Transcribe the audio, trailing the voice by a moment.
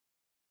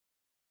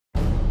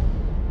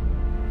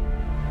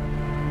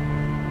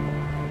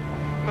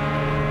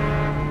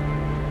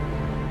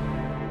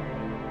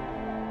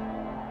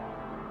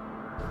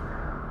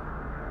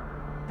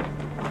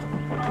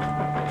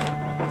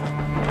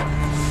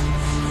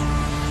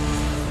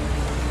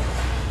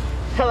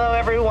Hello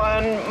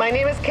everyone, my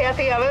name is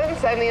Kathy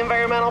Evans. I'm the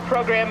Environmental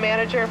Program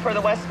Manager for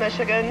the West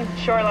Michigan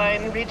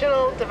Shoreline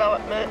Regional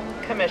Development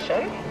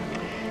Commission.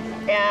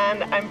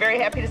 And I'm very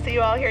happy to see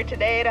you all here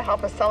today to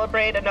help us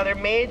celebrate another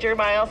major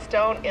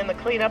milestone in the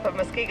cleanup of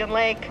Muskegon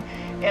Lake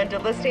and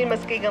delisting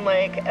Muskegon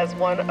Lake as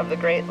one of the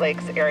Great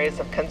Lakes areas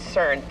of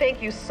concern.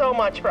 Thank you so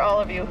much for all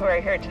of you who are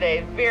here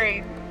today.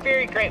 Very,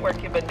 very great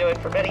work you've been doing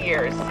for many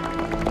years.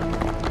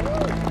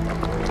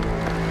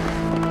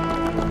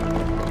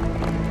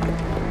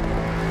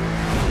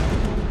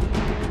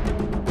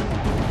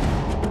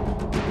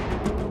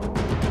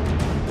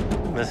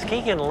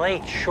 Muskegon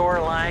Lake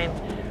Shoreline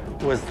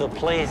was the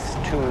place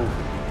to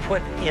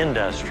put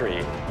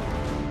industry.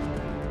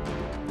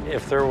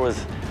 If there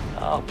was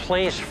a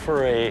place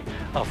for a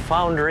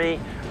foundry,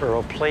 or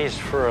a place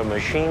for a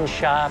machine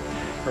shop,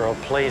 or a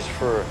place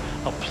for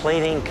a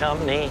plating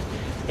company,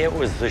 it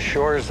was the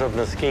shores of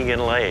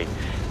Muskegon Lake.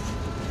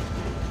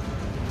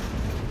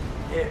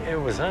 It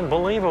was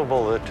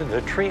unbelievable,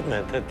 the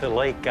treatment that the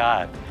lake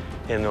got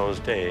in those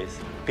days,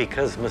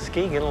 because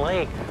Muskegon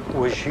Lake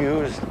was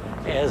used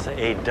as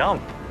a dump.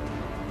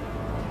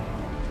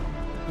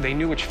 They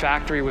knew which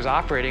factory was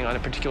operating on a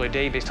particular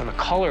day based on the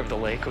color of the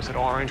lake. Was it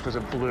orange? Was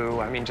it blue?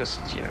 I mean, just,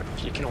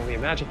 you can only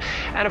imagine.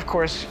 And of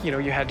course, you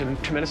had a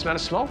tremendous amount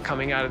of smoke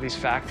coming out of these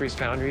factories,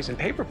 foundries, and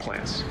paper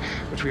plants,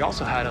 which we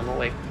also had on the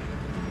lake.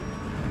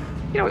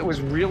 It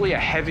was really a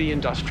heavy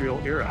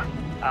industrial era.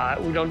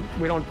 We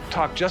don't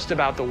talk just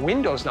about the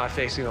windows not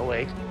facing the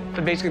lake,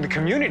 but basically the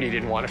community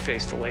didn't want to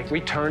face the lake.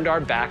 We turned our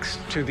backs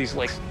to these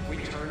lakes.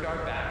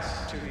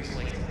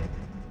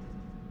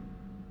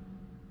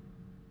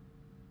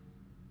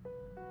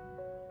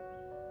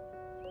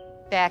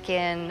 Back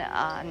in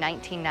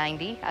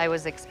 1990, I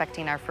was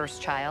expecting our first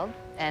child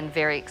and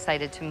very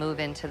excited to move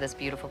into this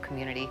beautiful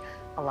community.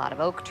 A lot of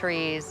oak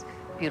trees,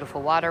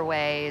 beautiful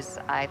waterways.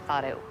 I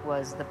thought it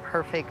was the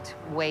perfect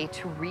way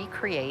to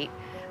recreate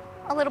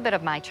a little bit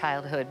of my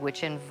childhood,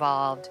 which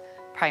involved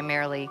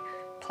primarily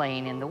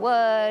playing in the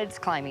woods,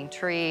 climbing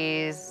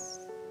trees,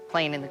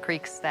 playing in the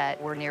creeks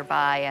that were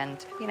nearby,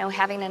 and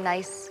having a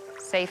nice,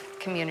 safe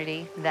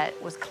community that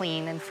was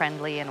clean and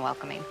friendly and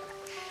welcoming.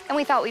 And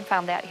we thought we'd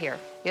found that here.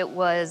 It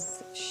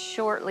was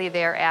shortly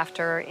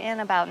thereafter, in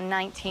about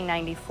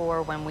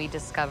 1994, when we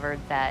discovered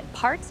that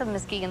parts of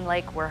Muskegon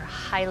Lake were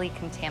highly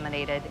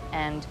contaminated,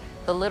 and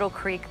the little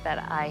creek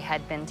that I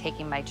had been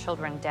taking my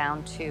children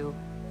down to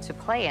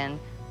play in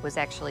was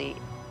actually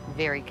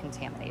very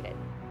contaminated.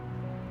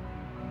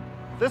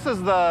 This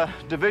is the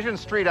Division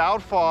Street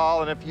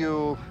outfall, and if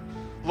you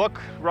look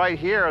right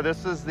here,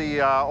 this is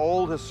the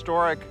old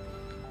historic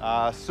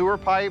sewer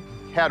pipe.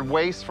 Had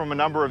waste from a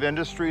number of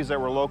industries that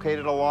were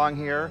located along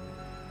here.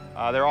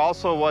 There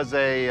also was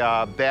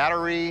a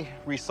battery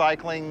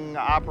recycling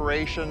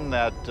operation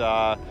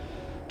that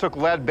took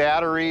lead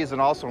batteries and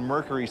also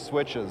mercury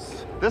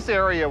switches. This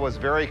area was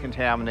very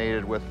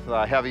contaminated with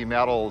heavy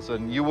metals,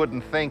 and you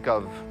wouldn't think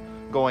of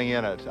going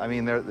in it. I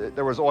mean,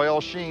 there was oil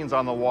sheens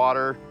on the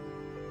water.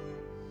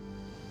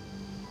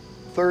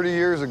 30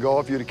 years ago,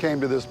 if you'd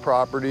came to this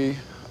property,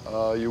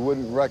 you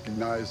wouldn't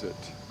recognize it.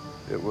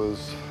 It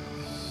was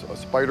a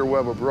spider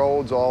web of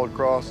roads all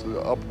across the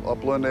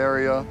upland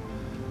area.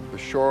 The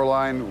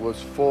shoreline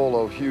was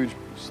full of huge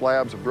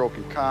slabs of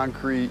broken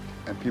concrete,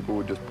 and people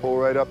would just pull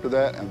right up to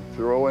that and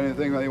throw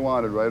anything they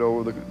wanted right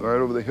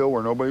over the hill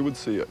where nobody would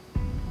see it.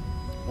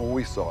 Well,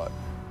 we saw it.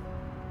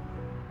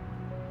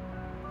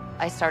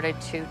 I started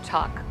to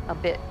talk a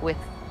bit with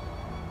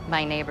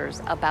my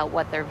neighbors about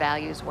what their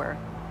values were,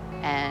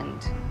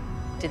 and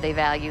did they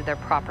value their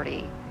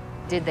property?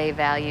 Did they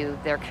value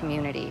their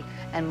community?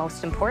 And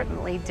most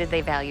importantly, did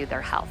they value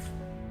their health?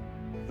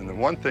 And the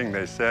one thing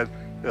they said,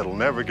 it'll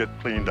never get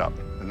cleaned up.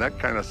 And that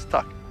kind of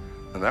stuck.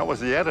 And that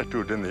was the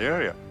attitude in the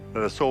area,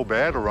 that it's so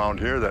bad around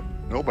here that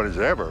nobody's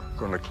ever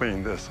going to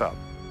clean this up.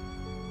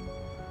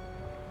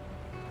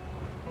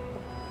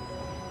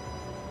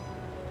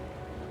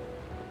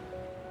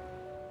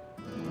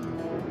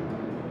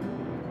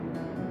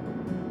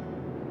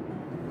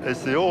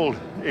 It's the old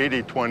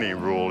 80-20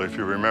 rule, if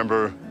you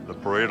remember the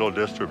Pareto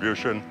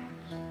distribution,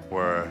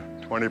 where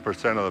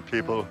 20% of the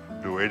people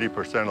do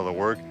 80% of the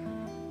work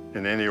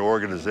in any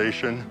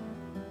organization.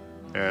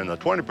 And the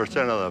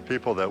 20% of the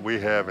people that we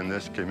have in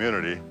this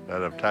community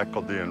that have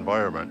tackled the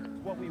environment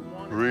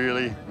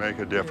really make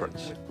a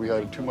difference. We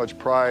had too much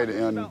pride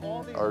in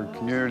our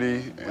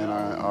community and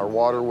our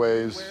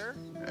waterways,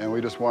 and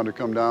we just wanted to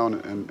come down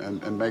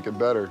and make it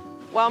better.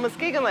 Well,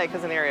 Muskegon Lake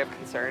is an area of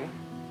concern,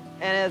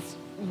 and it's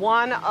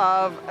one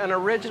of an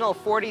original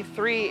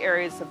 43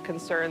 areas of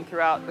concern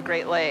throughout the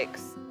Great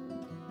Lakes.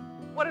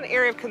 What an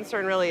area of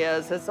concern really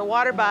is, it's a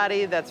water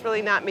body that's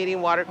really not meeting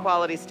water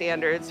quality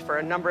standards for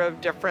a number of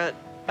different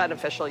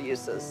beneficial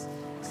uses.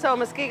 So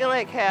Muskegon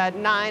Lake had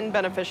 9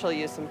 beneficial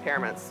use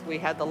impairments. We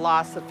had the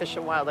loss of fish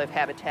and wildlife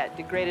habitat,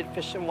 degraded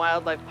fish and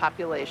wildlife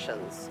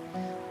populations.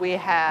 We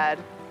had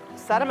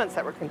sediments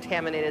that were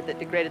contaminated that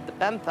degraded the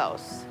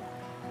benthos.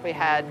 We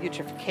had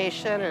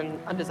eutrophication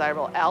and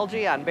undesirable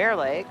algae on Bear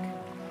Lake.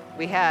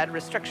 We had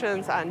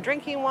restrictions on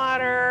drinking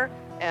water,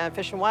 and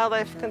fish and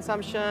wildlife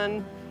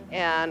consumption,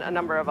 and a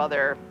number of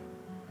other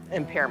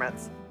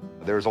impairments.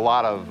 There's a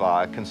lot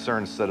of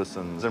concerned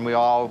citizens, and we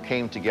all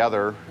came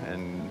together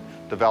and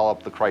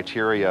developed the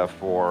criteria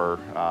for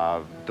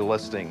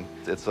delisting.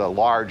 It's a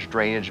large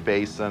drainage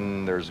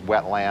basin, there's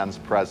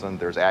wetlands present,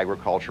 there's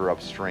agriculture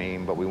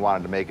upstream, but we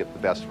wanted to make it the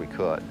best we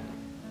could.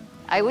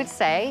 I would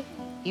say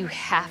you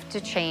have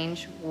to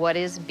change what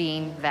is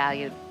being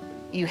valued.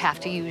 You have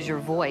to use your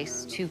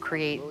voice to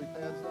create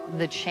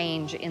the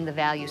change in the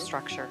value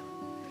structure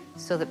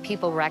so that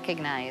people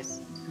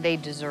recognize they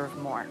deserve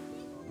more.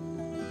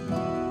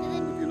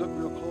 If you look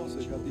real close,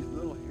 they've got these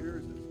little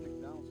hairs that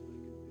stick down so they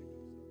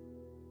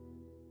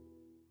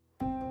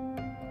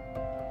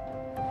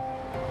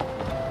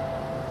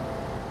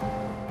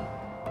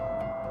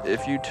can dig.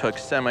 If you took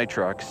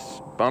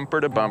semi-trucks bumper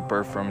to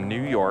bumper from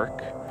New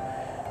York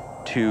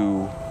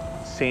to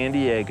San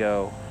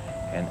Diego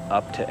and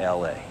up to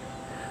LA,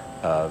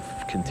 of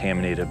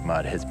contaminated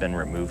mud has been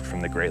removed from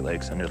the Great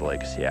Lakes under the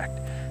Legacy Act.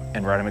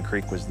 And Ruck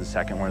Creek was the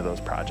second one of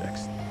those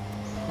projects.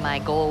 My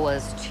goal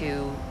was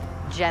to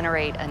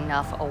generate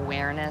enough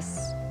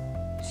awareness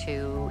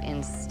to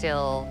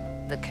instill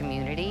the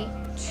community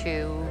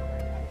to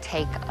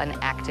take an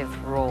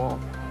active role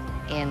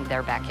in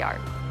their backyard.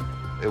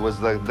 It was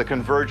the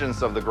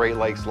convergence of the Great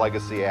Lakes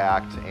Legacy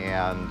Act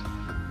and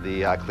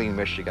the Clean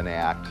Michigan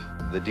Act.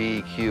 The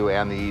DEQ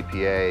and the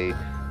EPA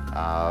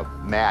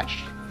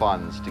matched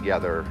funds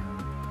together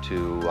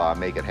to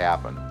make it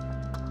happen.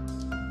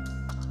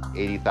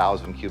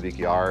 80,000 cubic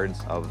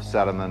yards of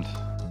sediment,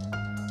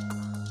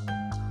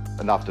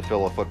 enough to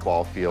fill a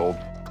football field.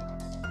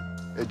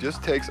 It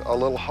just takes a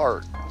little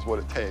heart, is what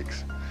it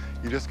takes.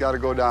 You just got to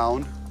go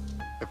down.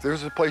 If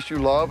there's a place you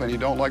love and you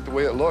don't like the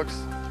way it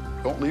looks,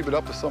 don't leave it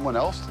up to someone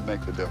else to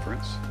make the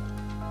difference.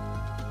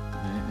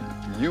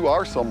 You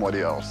are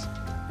somebody else.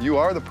 You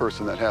are the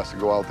person that has to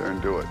go out there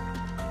and do it.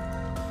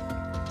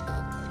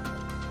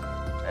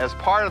 As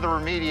part of the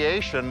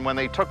remediation, when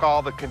they took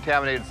all the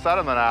contaminated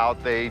sediment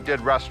out, they did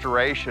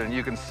restoration.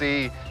 You can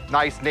see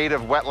nice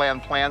native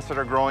wetland plants that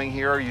are growing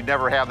here. You'd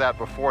never have that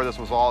before. This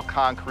was all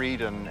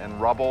concrete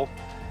and rubble.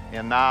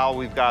 And now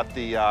we've got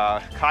the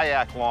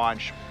kayak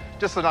launch.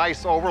 Just a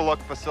nice overlook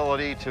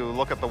facility to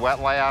look at the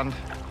wetland.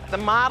 The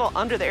model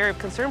under the Area of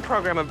Concern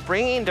program of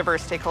bringing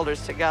diverse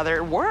stakeholders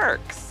together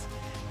works,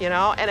 you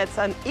know, and it's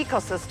an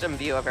ecosystem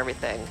view of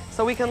everything.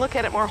 So we can look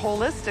at it more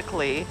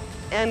holistically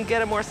and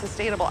get a more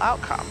sustainable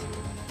outcome.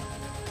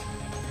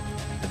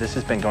 This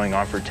has been going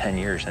on for 10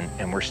 years,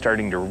 and we're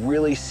starting to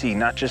really see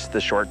not just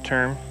the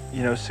short-term,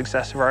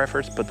 success of our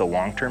efforts, but the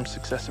long-term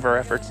success of our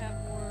efforts.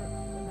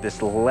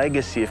 This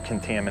legacy of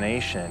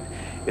contamination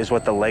is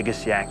what the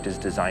Legacy Act is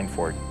designed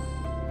for.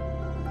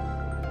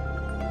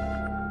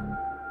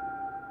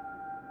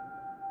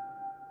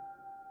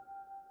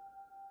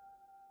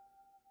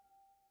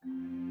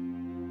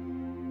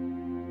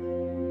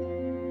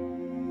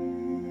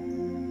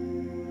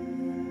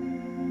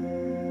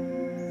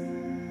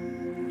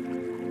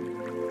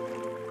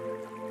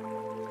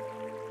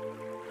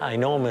 I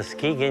know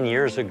Muskegon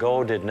years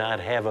ago did not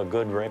have a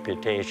good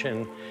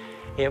reputation.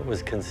 It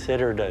was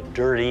considered a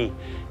dirty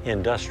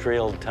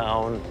industrial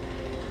town,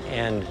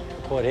 and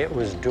what it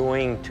was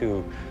doing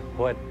to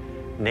what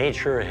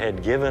nature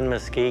had given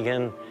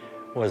Muskegon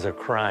was a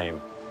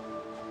crime.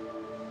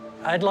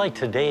 I'd like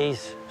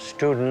today's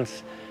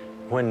students,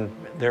 when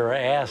they're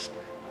asked,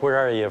 where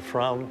are you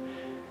from,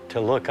 to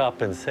look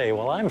up and say,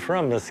 well, I'm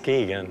from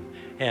Muskegon,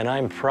 and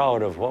I'm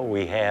proud of what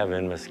we have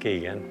in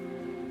Muskegon.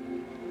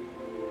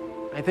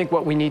 I think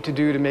what we need to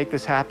do to make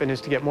this happen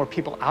is to get more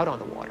people out on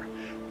the water.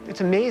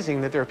 It's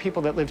amazing that there are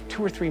people that live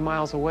 2 or 3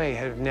 miles away and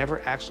have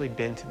never actually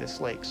been to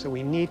this lake. So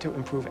we need to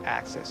improve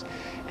access.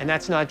 And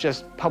that's not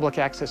just public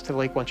access to the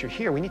lake once you're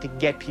here. We need to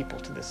get people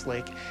to this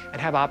lake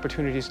and have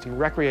opportunities to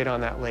recreate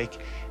on that lake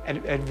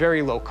at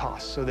very low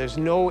cost. So there's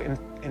no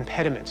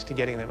impediments to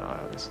getting them out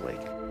on this lake.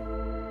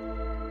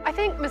 I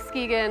think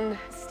Muskegon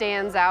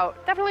stands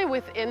out definitely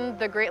within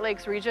the Great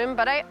Lakes region,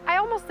 but I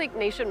almost think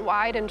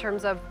nationwide in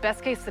terms of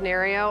best case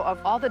scenario of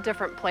all the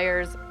different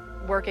players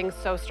working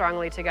so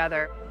strongly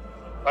together.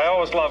 I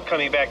always love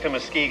coming back to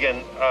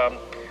Muskegon.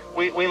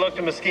 We look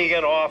to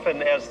Muskegon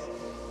often as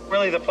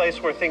really the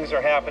place where things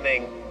are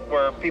happening,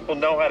 where people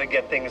know how to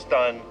get things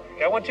done.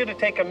 I want you to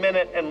take a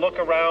minute and look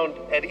around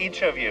at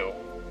each of you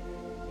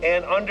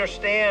and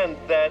understand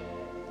that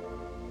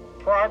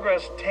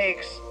progress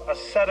takes a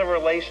set of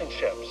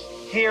relationships.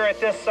 Here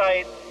at this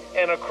site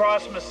and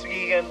across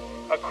Muskegon,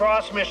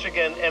 across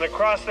Michigan, and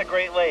across the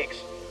Great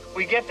Lakes,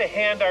 we get to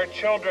hand our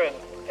children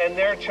and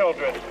their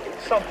children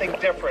something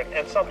different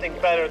and something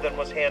better than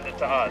was handed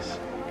to us.